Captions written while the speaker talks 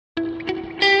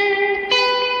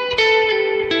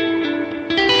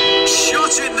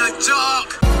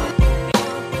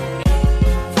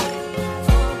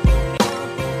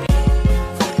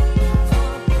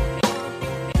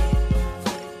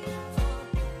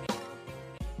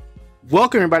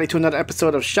Welcome everybody to another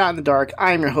episode of Shot in the Dark.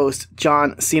 I am your host,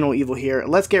 John Siino Evil here.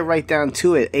 Let's get right down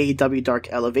to it. AEW Dark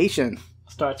Elevation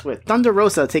starts with Thunder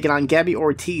Rosa taking on Gabby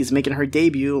Ortiz, making her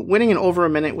debut, winning in over a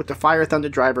minute with the Fire Thunder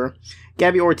Driver.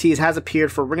 Gabby Ortiz has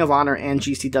appeared for Ring of Honor and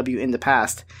GCW in the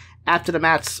past. After the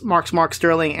match, Mark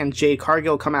Sterling and Jade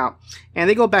Cargill come out, and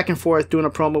they go back and forth doing a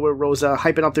promo with Rosa,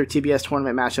 hyping up their TBS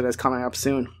tournament match that is coming up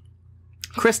soon.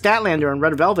 Kris Statlander and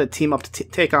Red Velvet team up to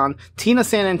take on Tina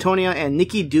San Antonio and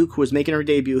Nikki Duke, who is making her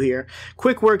debut here.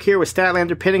 Quick work here with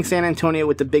Statlander pinning San Antonio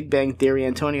with the Big Bang Theory.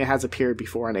 Antonio has appeared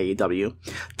before on AEW.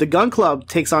 The Gun Club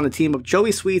takes on the team of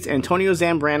Joey Sweets, Antonio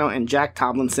Zambrano, and Jack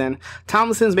Tomlinson.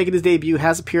 Tomlinson's making his debut,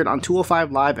 has appeared on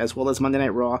 205 Live as well as Monday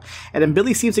Night Raw. And then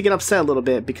Billy seems to get upset a little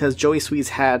bit because Joey Sweets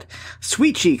had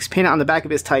Sweet Cheeks painted on the back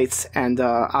of his tights, and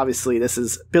obviously this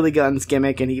is Billy Gunn's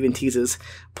gimmick, and he even teases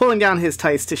pulling down his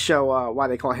tights to show why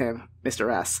they call him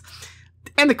Mr. S.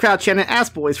 And the crowd chanted Ass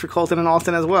Boys for Colton and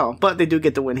Austin as well, but they do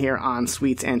get the win here on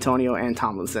Sweets, Antonio, and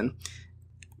Tomlinson.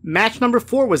 Match number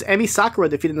 4 was Emi Sakura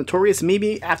defeated Notorious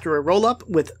Mimi after a roll-up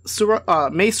with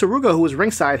Mei Suruga, who was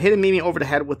ringside, hitting Mimi over the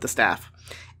head with the staff.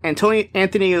 Anthony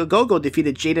Ogogo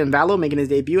defeated Jaden Vallow, making his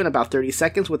debut in about 30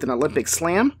 seconds with an Olympic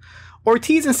slam.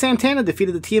 Ortiz and Santana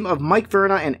defeated the team of Mike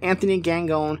Verna and Anthony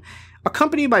Gangone,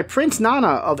 accompanied by Prince Nana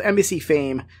of NBC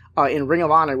fame in Ring of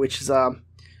Honor, which is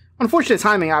unfortunate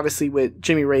timing, obviously, with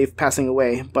Jimmy Rave passing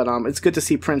away, but it's good to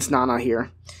see Prince Nana here,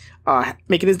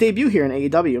 making his debut here in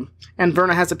AEW. And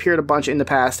Verna has appeared a bunch in the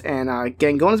past, and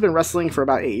Gangone has been wrestling for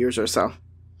about 8 years or so.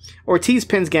 Ortiz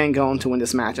pins Gangone to win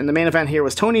this match, and the main event here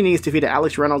was Tony Nese defeated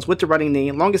Alex Reynolds with the running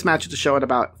knee, longest match of the show at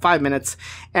about 5 minutes,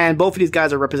 and both of these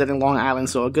guys are representing Long Island,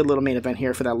 so a good little main event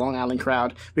here for that Long Island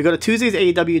crowd. We go to Tuesday's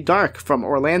AEW Dark from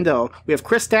Orlando. We have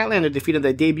Kris Statlander defeated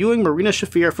the debuting Marina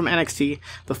Shafir from NXT,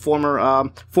 the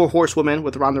former Four Horsewoman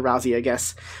with Ronda Rousey, I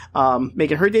guess,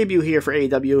 making her debut here for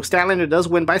AEW. Statlander does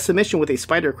win by submission with a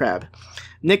spider crab.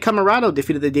 Nick Camarado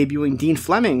defeated the debuting Dean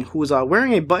Fleming, who was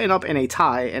wearing a button-up and a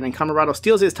tie, and then Camarado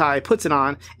steals his tie, puts it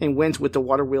on, and wins with the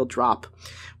water wheel drop.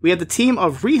 We had the team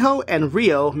of Riho and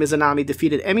Ryo Mizunami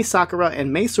defeated Emi Sakura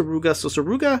and Mei Suruga. So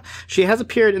Suruga, she has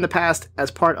appeared in the past as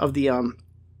part of the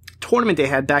tournament they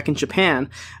had back in Japan,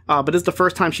 but this is the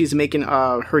first time she's making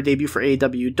her debut for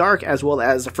AEW Dark, as well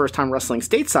as the first time wrestling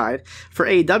stateside for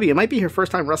AEW. It might be her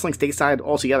first time wrestling stateside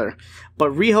altogether,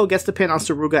 but Riho gets the pin on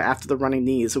Suruga after the running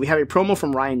knees. So we have a promo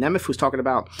from Ryan Nemeth, who's talking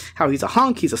about how he's a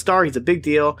hunk, he's a star, he's a big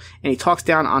deal, and he talks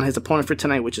down on his opponent for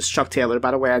tonight, which is Chuck Taylor.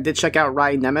 By the way, I did check out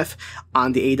Ryan Nemeth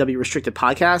on the AEW Restricted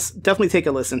podcast. Definitely take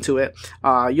a listen to it.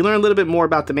 You learn a little bit more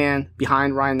about the man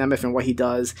behind Ryan Nemeth and what he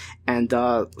does, and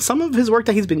some of his work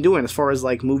that he's been doing as far as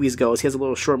like movies goes. He has a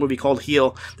little short movie called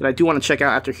Heel that I do want to check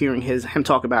out after hearing him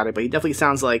talk about it, but he definitely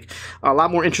sounds like a lot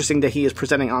more interesting that he is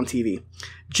presenting on TV.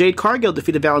 Jade Cargill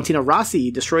defeated Valentina Rossi,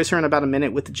 destroys her in about a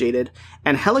minute with the Jaded,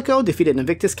 and Helico defeated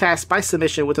Invictus Cass by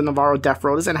submission with the Navarro Death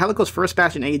Row. This is Helico's first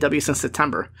match in AEW since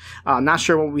September. Not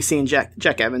sure when we'll be seeing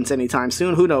Jack Evans anytime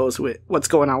soon. Who knows what's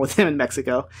going on with him in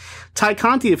Mexico. Ty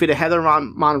Conti defeated Heather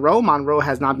Monroe. Monroe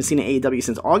has not been seen in AEW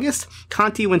since August.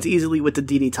 Conti wins easily with the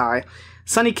DD tie.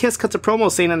 Sonny Kiss cuts a promo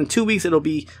saying that in 2 weeks it'll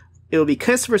be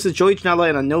Kiss versus Joey Janela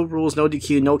in a no rules, no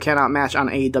DQ, no count out match on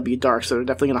AEW Dark, so they're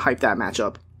definitely going to hype that match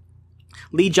up.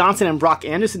 Lee Johnson and Brock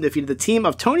Anderson defeated the team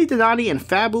of Tony Donati and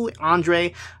Fabu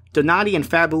Andre. Donati and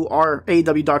Fabu are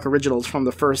AEW Dark originals from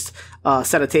the first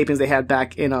set of tapings they had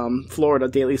back in Florida,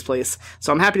 Daly's place.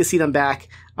 So I'm happy to see them back.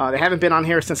 They haven't been on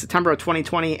here since September of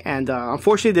 2020, and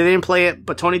unfortunately they didn't play it,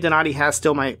 but Tony Donati has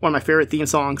still one of my favorite theme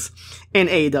songs in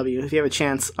AEW. If you have a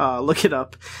chance, look it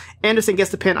up. Anderson gets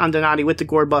the pin on Donati with the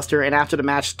Gourd Buster, and after the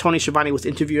match, Tony Schiavone was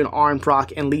interviewing Arn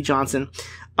Brock and Lee Johnson.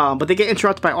 But they get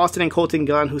interrupted by Austin and Colton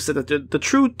Gunn, who said that the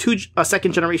true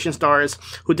second-generation stars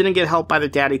who didn't get help by their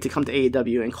daddy to come to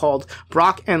AEW, and called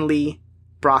Brock and Lee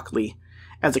Brock Lee,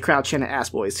 as the crowd chanted Ass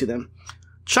Boys to them.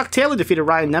 Chuck Taylor defeated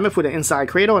Ryan Nemeth with an inside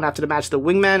cradle, and after the match, the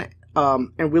Wingman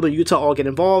and Wheeler Yuta all get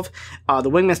involved. The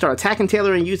Wingmen start attacking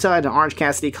Taylor and Yuta, and Orange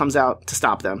Cassidy comes out to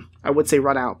stop them. I would say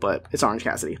run out, but it's Orange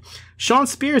Cassidy. Shawn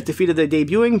Spears defeated the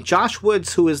debuting Josh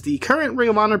Woods, who is the current Ring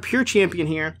of Honor Pure Champion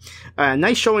here.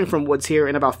 Nice showing from Woods here.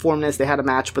 In about 4 minutes, they had a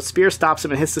match, but Spears stops him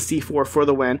and hits the C4 for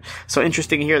the win. So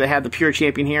interesting here, they had the Pure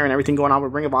Champion here and everything going on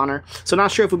with Ring of Honor. So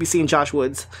not sure if we'll be seeing Josh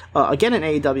Woods again in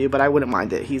AEW, but I wouldn't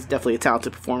mind it. He's definitely a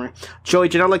talented performer. Joey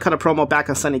Janela cut a promo back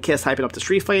on Sunny Kiss, hyping up the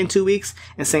street fight in 2 weeks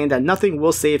and saying that nothing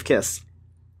will save Kiss.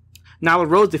 Nyla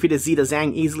Rose defeated Zeta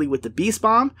Zhang easily with the Beast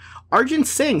Bomb. Arjun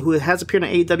Singh, who has appeared on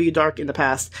AEW Dark in the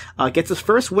past, gets his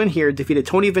first win here, defeated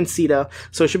Tony Vincita,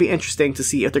 so it should be interesting to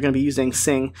see if they're going to be using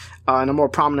Singh in a more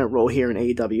prominent role here in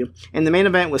AEW. And the main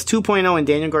event was 2.0, and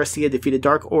Daniel Garcia defeated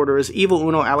Dark Order's Evil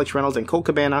Uno, Alex Reynolds, and Colt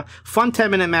Cabana. Fun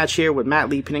 10-minute match here with Matt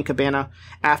Lee pinning Cabana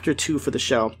after 2 for the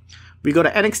show. We go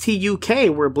to NXT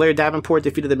UK, where Blair Davenport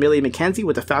defeated Emilia McKenzie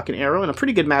with a Falcon Arrow, and a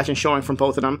pretty good match and showing from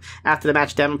both of them. After the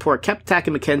match, Davenport kept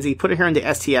attacking McKenzie, putting her into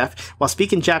STF, while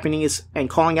speaking Japanese and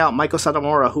calling out Meiko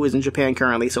Satomura, who is in Japan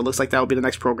currently, so it looks like that will be the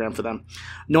next program for them.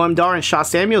 Noam Dar and Shaw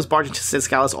Samuels barged into Sid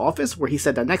Scala's office, where he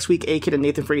said that next week, A-Kid and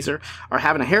Nathan Fraser are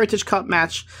having a Heritage Cup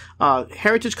match,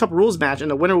 Heritage Cup rules match,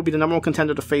 and the winner will be the number 1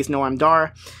 contender to face Noam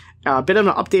Dar. A bit of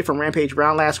an update from Rampage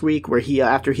Brown last week, where he,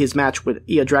 after his match with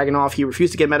Ilja Dragunov, he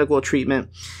refused to get medical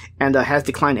treatment and has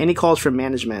declined any calls from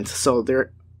management. So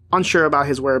they're unsure about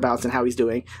his whereabouts and how he's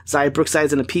doing. Xia Brookside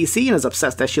is in the PC and is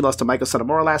upset that she lost to Meiko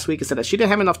Satomura last week and said that she didn't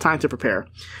have enough time to prepare.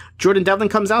 Jordan Devlin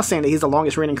comes out saying that he's the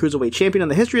longest reigning cruiserweight champion in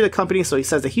the history of the company, so he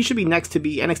says that he should be next to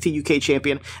be NXT UK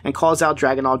champion and calls out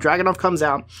Dragunov. Dragunov comes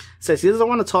out, says he doesn't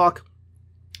want to talk.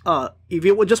 If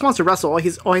he just wants to wrestle, all he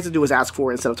has to do is ask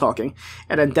for it instead of talking.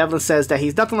 And then Devlin says that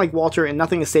he's nothing like Walter and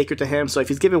nothing is sacred to him, so if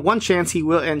he's given one chance, he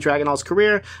will end Dragunov's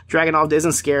career. Dragunov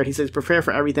isn't scared. He says prepare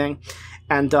for everything.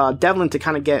 And Devlin, to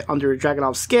kind of get under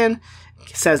Dragunov's skin,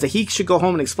 says that he should go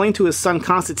home and explain to his son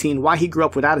Constantine why he grew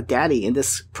up without a daddy, and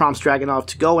this prompts Dragunov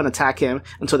to go and attack him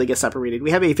until they get separated.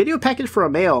 We have a video package for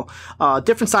Amale,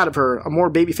 different side of her, a more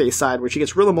babyface side, where she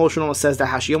gets real emotional and says that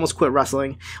how she almost quit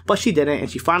wrestling, but she didn't, and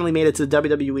she finally made it to the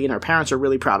WWE, and her parents are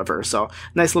really proud of her, so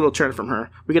nice little turn from her.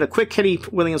 We get a quick Kenny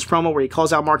Williams promo where he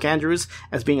calls out Mark Andrews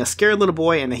as being a scared little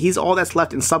boy, and that he's all that's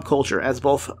left in subculture, as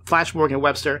both Flash Morgan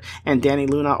Webster and Danny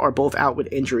Luna are both out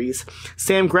with injuries.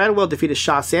 Sam Gradwell defeated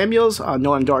Shaw Samuels.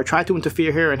 Noam Dar tried to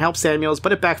interfere here and help Samuels,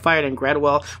 but it backfired, and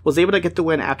Gradwell was able to get the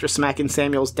win after smacking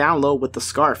Samuels down low with the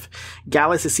scarf.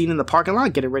 Gallus is seen in the parking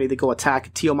lot getting ready to go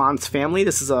attack Teoman's family.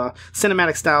 This is a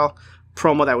cinematic style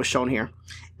promo that was shown here.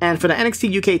 And for the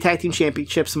NXT UK Tag Team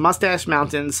Championships, Moustache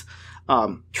Mountains,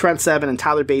 Trent Seven and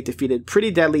Tyler Bate defeated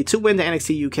Pretty Deadly to win the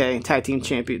NXT UK Tag Team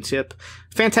Championship.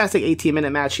 Fantastic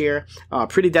 18-minute match here.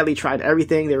 Pretty Deadly tried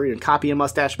everything. They were even copying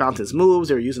Moustache Mountain's moves.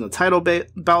 They were using the title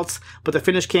belts, but the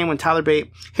finish came when Tyler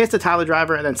Bate hits the Tyler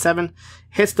Driver, and then Seven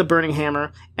hits the Burning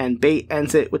Hammer, and Bate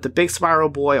ends it with the big spiral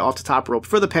boy off the top rope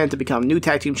for the pin to become new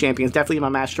tag team champions. Definitely my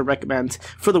match to recommend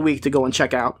for the week to go and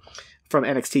check out from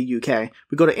NXT UK.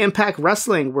 We go to Impact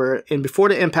Wrestling, where before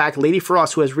the Impact, Lady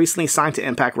Frost, who has recently signed to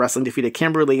Impact Wrestling, defeated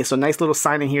Kimberly. So nice little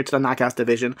signing here to the Knockouts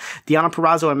division. Deonna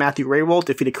Purrazzo and Matthew Raywold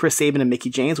defeated Chris Sabin and Mickie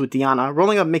James, with Deonna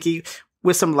rolling up Mickie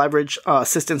with some leverage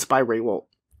assistance by Raywold.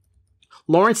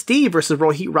 Lawrence D versus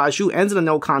Rohit Raju ends in a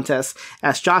no contest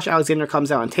as Josh Alexander comes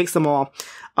out and takes them all.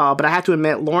 But I have to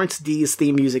admit, Lawrence D's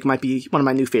theme music might be one of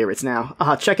my new favorites now.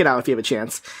 Check it out if you have a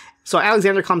chance. So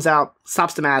Alexander comes out,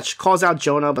 stops the match, calls out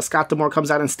Jonah, but Scott D'Amore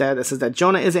comes out instead and says that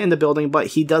Jonah isn't in the building, but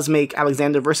he does make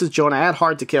Alexander versus Jonah at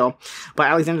Hard to Kill. But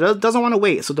Alexander doesn't want to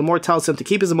wait, so D'Amore tells him to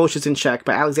keep his emotions in check,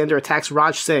 but Alexander attacks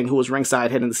Raj Singh, who was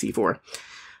ringside hitting the C4.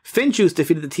 Finjuice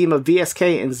defeated the team of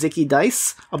VSK and Zicky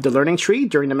Dice of the Learning Tree.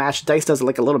 During the match, Dice does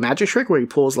like a little magic trick where he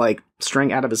pulls like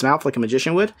string out of his mouth like a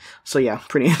magician would. So yeah,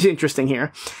 pretty interesting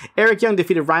here. Eric Young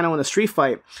defeated Rhino in a street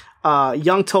fight.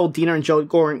 Young told Diener and Joe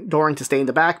Doring to stay in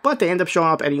the back, but they end up showing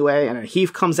up anyway, and then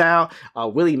Heath comes out,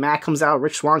 Willie Mack comes out,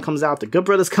 Rich Swann comes out, the Good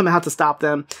Brothers come out to stop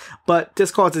them, but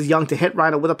this causes Young to hit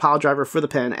Rhino with a pile driver for the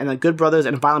pin, and the Good Brothers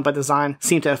and Violent by Design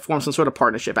seem to have formed some sort of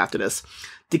partnership after this.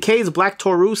 Decay's Black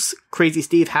Taurus, Crazy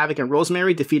Steve, Havoc, and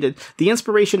Rosemary defeated The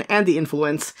Inspiration and The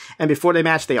Influence, and before they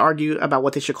match, they argue about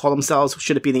what they should call themselves.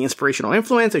 Should it be The Inspirational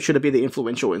Influence, or should it be The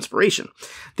Influential Inspiration?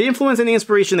 The Influence and The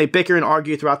Inspiration, they bicker and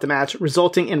argue throughout the match,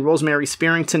 resulting in Rosemary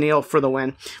spearing Tenille for the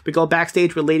win. We go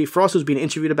backstage with Lady Frost, who's being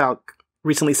interviewed about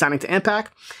recently signing to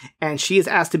Impact, and she is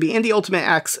asked to be in the Ultimate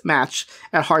X match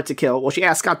at Hard to Kill. Well, she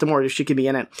asked Scott D'Amore if she could be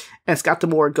in it, and Scott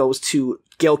D'Amore goes to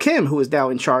Gail Kim, who is now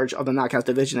in charge of the Knockouts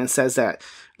division, and says that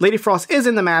Lady Frost is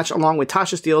in the match along with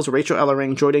Tasha Steelz, Rachel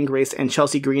Ellering, Jordan Grace, and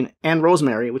Chelsea Green, and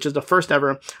Rosemary, which is the first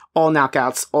ever All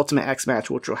Knockouts Ultimate X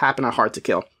match, which will happen at Hard to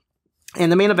Kill. In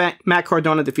the main event, Matt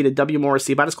Cardona defeated W.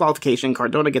 Morrissey by disqualification.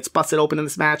 Cardona gets busted open in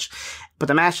this match, but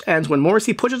the match ends when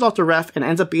Morrissey pushes off the ref and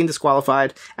ends up being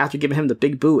disqualified after giving him the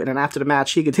big boot. And then after the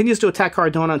match, he continues to attack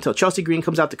Cardona until Chelsea Green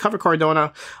comes out to cover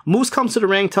Cardona. Moose comes to the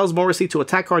ring, tells Morrissey to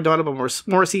attack Cardona, but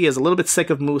Morrissey is a little bit sick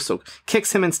of Moose, so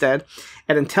kicks him instead,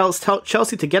 and then tells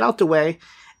Chelsea to get out the way,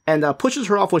 and pushes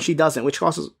her off when she doesn't, which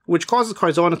causes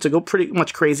Cardona to go pretty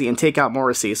much crazy and take out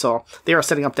Morrissey. So they are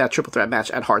setting up that triple threat match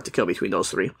at Hard to Kill between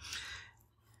those three.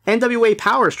 NWA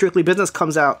Powerrr, Strictly Business,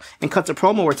 comes out and cuts a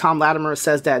promo where Tom Latimer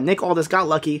says that Nick Aldis got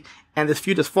lucky and this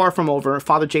feud is far from over.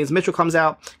 Father James Mitchell comes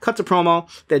out, cuts a promo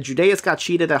that Judas got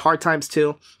cheated at Hard Times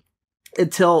too.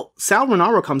 Until Sal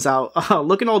Rinauro comes out,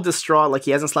 looking all distraught, like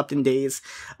he hasn't slept in days.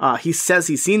 He says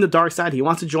he's seen the dark side. He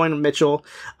wants to join Mitchell.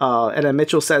 And then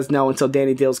Mitchell says no until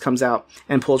Danny Dales comes out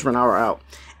and pulls Rinauro out.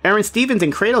 Aaron Stevens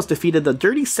and Kratos defeated the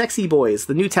Dirty Sexy Boys,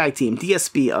 the new tag team,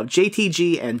 DSB, of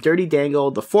JTG and Dirty Dango,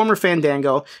 the former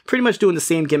Fandango, pretty much doing the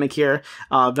same gimmick here.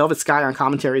 Velvet Sky on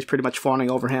commentary is pretty much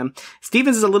fawning over him.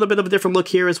 Stevens is a little bit of a different look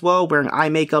here as well, wearing eye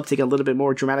makeup, taking a little bit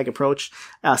more dramatic approach.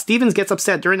 Stevens gets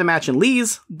upset during the match and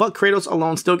leaves, but Kratos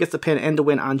alone still gets the pin and the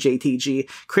win on JTG.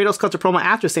 Kratos cuts a promo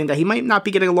after saying that he might not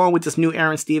be getting along with this new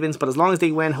Aaron Stevens, but as long as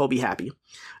they win, he'll be happy.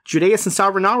 Judas and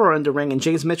Sal Rinauro are in the ring, and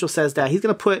James Mitchell says that he's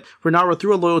going to put Rinauro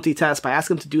through a loyalty test by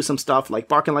asking him to do some stuff like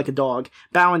barking like a dog,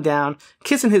 bowing down,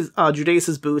 kissing his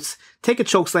Judas's boots, take a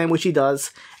chokeslam, which he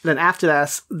does, and then after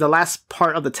that, the last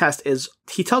part of the test is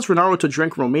he tells Rinauro to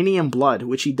drink Romanian blood,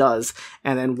 which he does,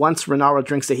 and then once Rinauro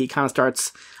drinks it, he kind of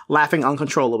starts laughing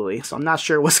uncontrollably. So I'm not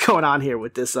sure what's going on here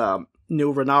with this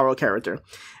new Rinauro character.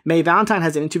 May Valentine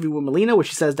has an interview with Melina where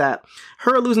she says that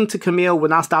her losing to Camille would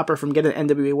not stop her from getting an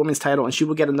NWA Women's title, and she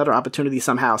will get another opportunity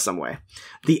somehow, someway.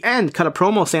 The End cut a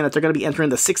promo saying that they're going to be entering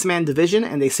the 6-man division,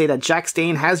 and they say that Jack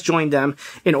Stain has joined them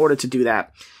in order to do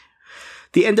that.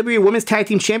 The NWA Women's Tag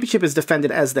Team Championship is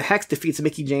defended as the Hex defeats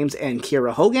Mickie James and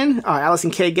Kiera Hogan. Allison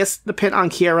Kay gets the pin on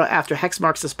Kiera after Hex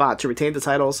marks the spot to retain the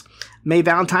titles. May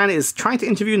Valentine is trying to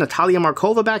interview Natalia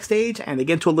Markova backstage, and they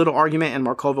get into a little argument, and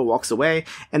Markova walks away.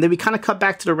 And then we kind of cut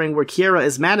back to the ring where Kiera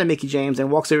is mad at Mickie James and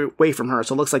walks away from her,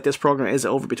 so it looks like this program is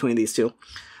over between these two.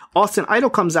 Austin Idol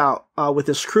comes out with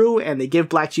his crew, and they give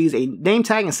Black G's a name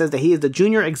tag and says that he is the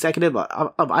junior executive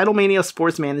of Idolmania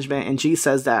Sports Management, and G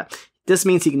says that this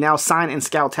means he can now sign and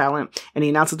scout talent, and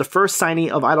he announces the first signee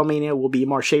of Idolmania will be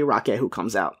Marche Rocket, who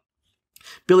comes out.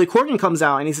 Billy Corgan comes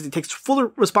out and he says he takes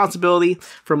full responsibility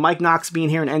for Mike Knox being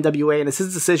here in NWA, and it's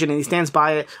his decision, and he stands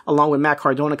by it along with Matt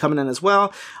Cardona coming in as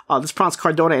well. This prompts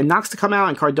Cardona and Knox to come out,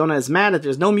 and Cardona is mad that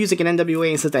there's no music in NWA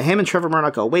and says that him and Trevor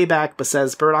Murdoch go way back, but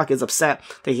says Murdoch is upset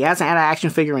that he hasn't had an action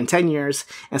figure in 10 years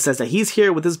and says that he's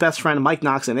here with his best friend Mike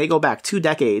Knox, and they go back 2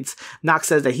 decades. Knox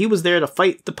says that he was there to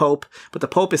fight the Pope, but the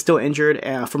Pope is still injured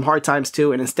from Hard Times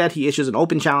too, and instead he issues an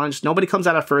open challenge. Nobody comes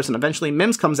out at first, and eventually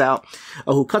Mims comes out,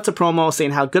 who cuts a promo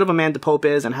saying how good of a man the Pope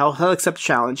is and how he'll accept the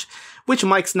challenge, which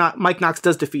Mike Knox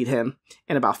does defeat him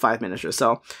in about 5 minutes or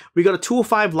so. We go to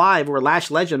 205 Live, where Lash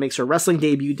Legend makes her wrestling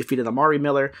debut, defeated Amari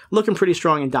Miller, looking pretty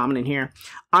strong and dominant here.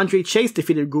 Andre Chase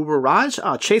defeated Guru Raj.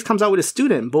 Chase comes out with his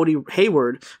student, Bodie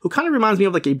Hayward, who kind of reminds me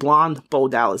of like a blonde Bo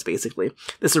Dallas, basically.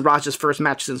 This is Raj's first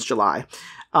match since July.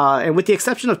 And with the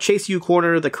exception of Chase U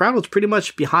Corner, the crowd was pretty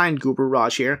much behind Guru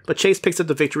Raj here, but Chase picks up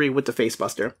the victory with the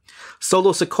facebuster.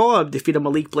 Solo Sikoa defeated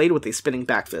Malik Blade with a spinning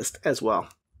back fist as well.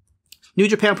 New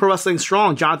Japan Pro Wrestling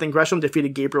Strong, Jonathan Gresham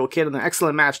defeated Gabriel Kidd in an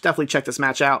excellent match. Definitely check this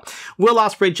match out. Will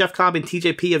Ospreay, Jeff Cobb, and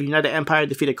TJP of United Empire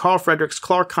defeated Carl Fredericks,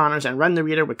 Clark Connors, and Ren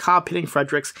Narita, with Cobb pitting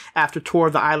Fredericks after Tour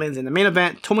of the Islands. In the main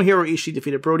event, Tomohiro Ishii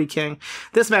defeated Brody King.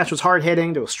 This match was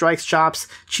hard-hitting. There was strikes, chops.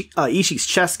 Ishii's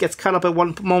chest gets cut up at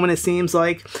one moment, it seems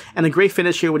like. And a great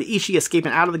finish here with Ishii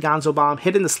escaping out of the Gonzo Bomb,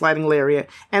 hitting the sliding lariat,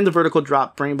 and the vertical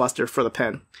drop brainbuster for the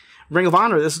pin. Ring of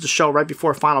Honor, this is the show right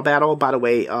before Final Battle. By the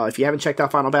way, if you haven't checked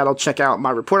out Final Battle, check out my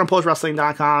report on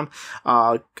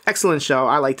postwrestling.com. Excellent show.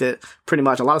 I liked it pretty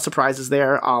much. A lot of surprises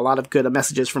there. A lot of good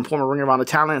messages from former Ring of Honor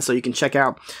talent, so you can check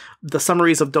out the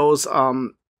summaries of those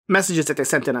messages that they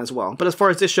sent in as well. But as far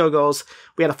as this show goes,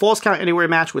 we had a Falls Count Anywhere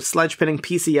match with Sledge pinning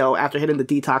PCO after hitting the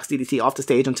Detox DDT off the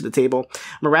stage onto the table.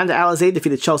 Miranda Alizé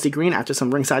defeated Chelsea Green after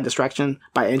some ringside distraction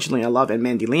by Angelina Love and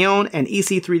Mandy Leon, and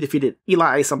EC3 defeated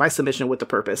Eli Isom by submission with the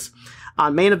purpose.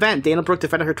 On main event, Dana Brooke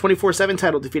defended her 24/7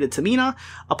 title, defeated Tamina.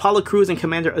 Apollo Crews and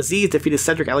Commander Aziz defeated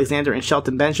Cedric Alexander and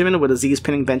Shelton Benjamin, with Aziz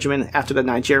pinning Benjamin after the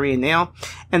Nigerian nail.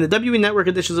 And the WWE Network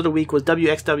editions of the week was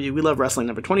WXW We Love Wrestling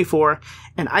number 24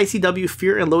 and ICW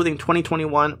Fear and Loathing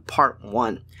 2021 Part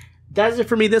 1. That is it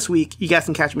for me this week. You guys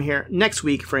can catch me here next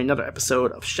week for another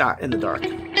episode of Shot in the Dark.